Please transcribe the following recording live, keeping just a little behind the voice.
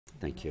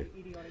Thank you.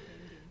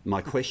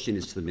 My question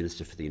is to the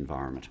Minister for the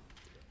Environment.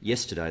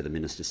 Yesterday, the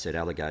minister said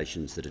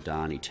allegations that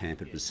Adani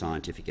tampered with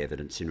scientific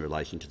evidence in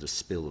relation to the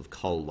spill of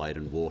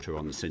coal-laden water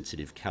on the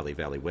sensitive Callie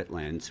Valley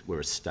wetlands were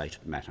a state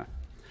matter.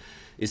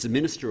 Is the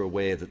minister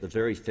aware that the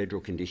very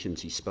federal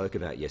conditions he spoke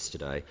about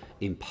yesterday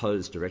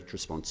impose direct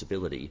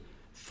responsibility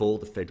for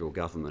the federal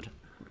government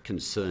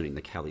concerning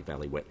the Callie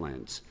Valley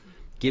wetlands?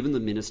 Given the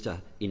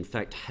minister in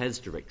fact has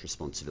direct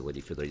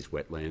responsibility for these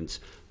wetlands,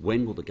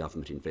 when will the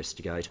government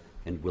investigate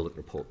and will it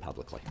report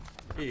publicly?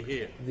 Hear,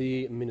 hear.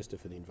 The Minister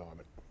for the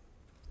Environment.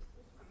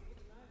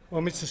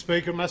 Well, Mr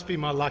Speaker, it must be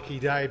my lucky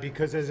day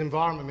because as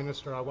Environment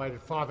Minister I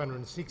waited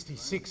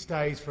 566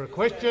 days for a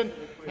question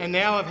and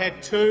now I've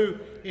had 2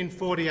 in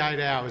 48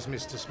 hours,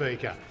 Mr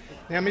Speaker.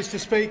 Now, Mr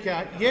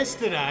Speaker,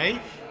 yesterday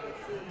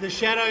the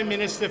Shadow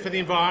Minister for the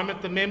Environment,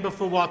 the member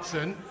for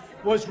Watson,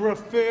 was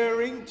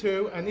referring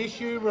to an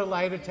issue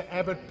related to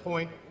Abbott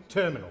Point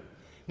Terminal.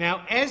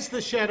 Now, as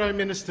the Shadow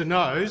Minister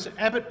knows,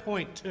 Abbott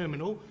Point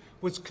Terminal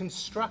was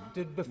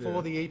constructed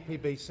before the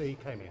EPBC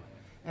came in.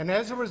 And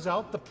as a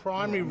result, the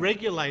primary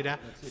regulator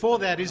for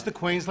that is the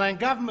Queensland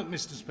Government,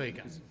 Mr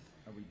Speaker,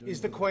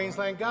 is the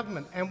Queensland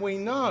Government. And we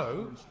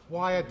know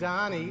why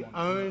Adani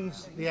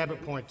owns the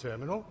Abbott Point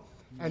Terminal,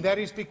 and that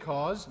is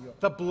because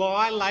the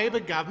Bligh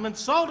Labor government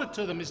sold it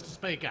to them, Mr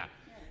Speaker.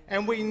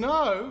 And we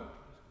know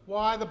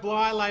why the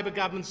Bligh Labor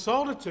government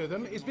sold it to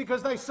them is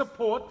because they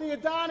support the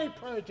Adani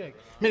project,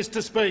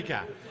 Mr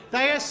Speaker.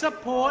 They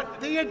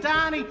support the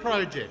Adani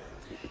project.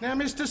 Now,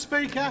 Mr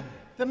Speaker,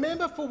 the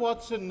member for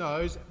Watson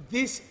knows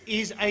this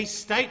is a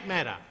state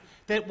matter,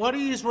 that what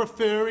he is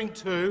referring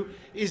to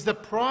is the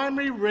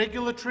primary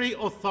regulatory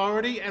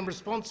authority and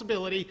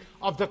responsibility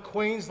of the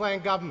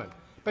Queensland Government.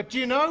 But do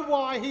you know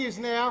why he has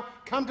now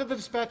come to the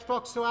dispatch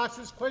box to ask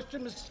this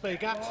question, Mr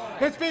Speaker?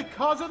 It's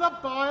because of the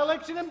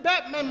by-election in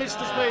Batman,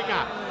 Mr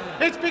Speaker.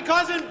 It's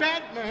because in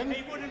Batman,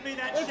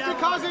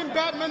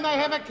 they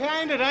have a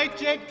candidate,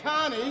 Jed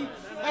Carney,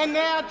 and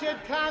now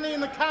Jed Carney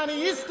and the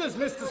Carneyistas,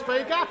 Mr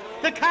Speaker.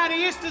 The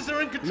Carneyistas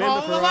are in control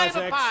of the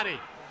Labor Party.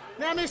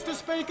 Now, Mr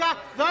Speaker,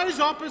 those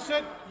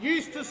opposite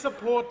used to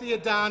support the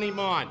Adani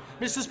mine.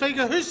 Mr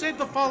Speaker, who said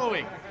the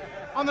following?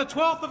 On the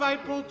 12th of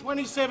April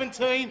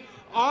 2017,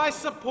 I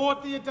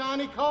support the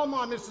Adani coal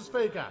mine, Mr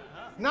Speaker.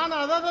 None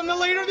other than the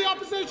Leader of the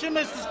Opposition,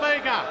 Mr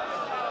Speaker.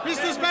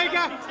 Mr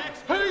Speaker,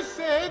 who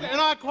said,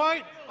 and I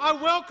quote, I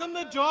welcome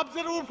the jobs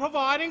that it will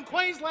provide in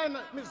Queensland,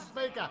 Mr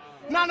Speaker.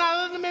 None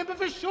other than the member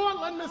for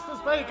Shortland, Mr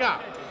Speaker.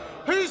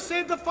 Who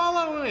said the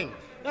following?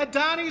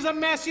 Adani is a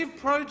massive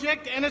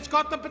project and it's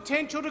got the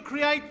potential to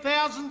create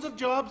thousands of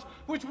jobs,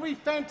 which will be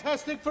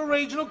fantastic for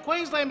regional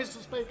Queensland,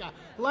 Mr Speaker.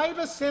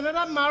 Labor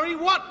Senator Murray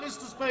Watt,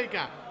 Mr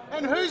Speaker.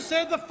 And who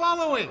said the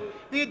following?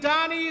 The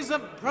Adani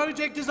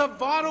project is a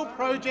vital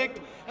project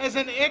as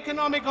an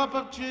economic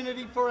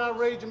opportunity for our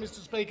region,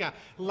 Mr Speaker.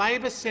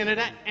 Labor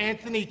Senator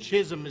Anthony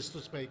Chisholm, Mr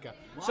Speaker.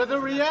 So the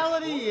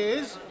reality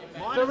is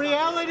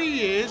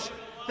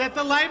that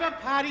the Labor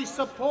Party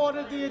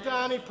supported the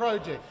Adani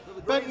project.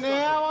 But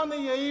now, on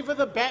the eve of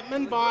the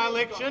Batman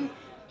by-election,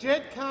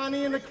 Jed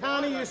Carney and the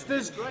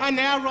Carneyistas are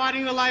now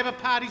writing the Labor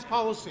Party's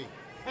policy.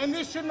 And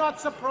this should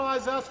not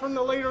surprise us from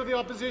the Leader of the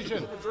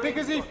Opposition,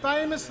 because he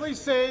famously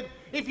said,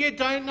 if you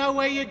don't know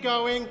where you're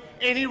going,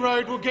 any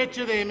road will get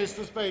you there,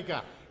 Mr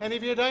Speaker. And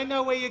if you don't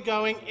know where you're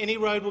going, any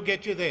road will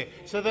get you there.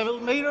 So the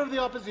Leader of the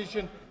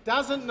Opposition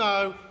doesn't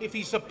know if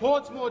he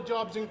supports more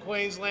jobs in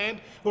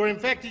Queensland, or in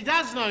fact he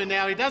does know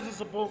now he doesn't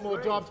support more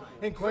jobs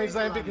in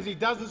Queensland because he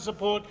doesn't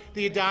support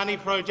the Adani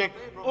project,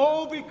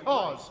 all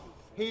because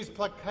he's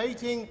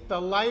placating the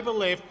Labor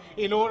left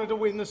in order to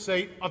win the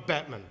seat of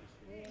Batman.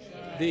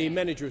 The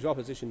Manager of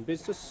Opposition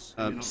Business.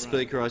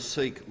 Speaker, I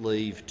seek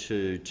leave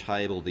to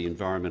table the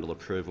environmental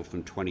approval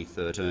from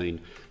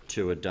 2013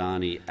 to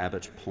Adani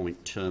Abbott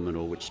Point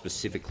Terminal, which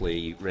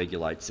specifically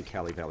regulates the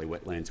Callie Valley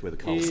wetlands where the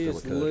coal spill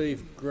occurred. Is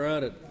leave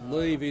granted?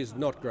 Leave is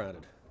not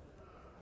granted.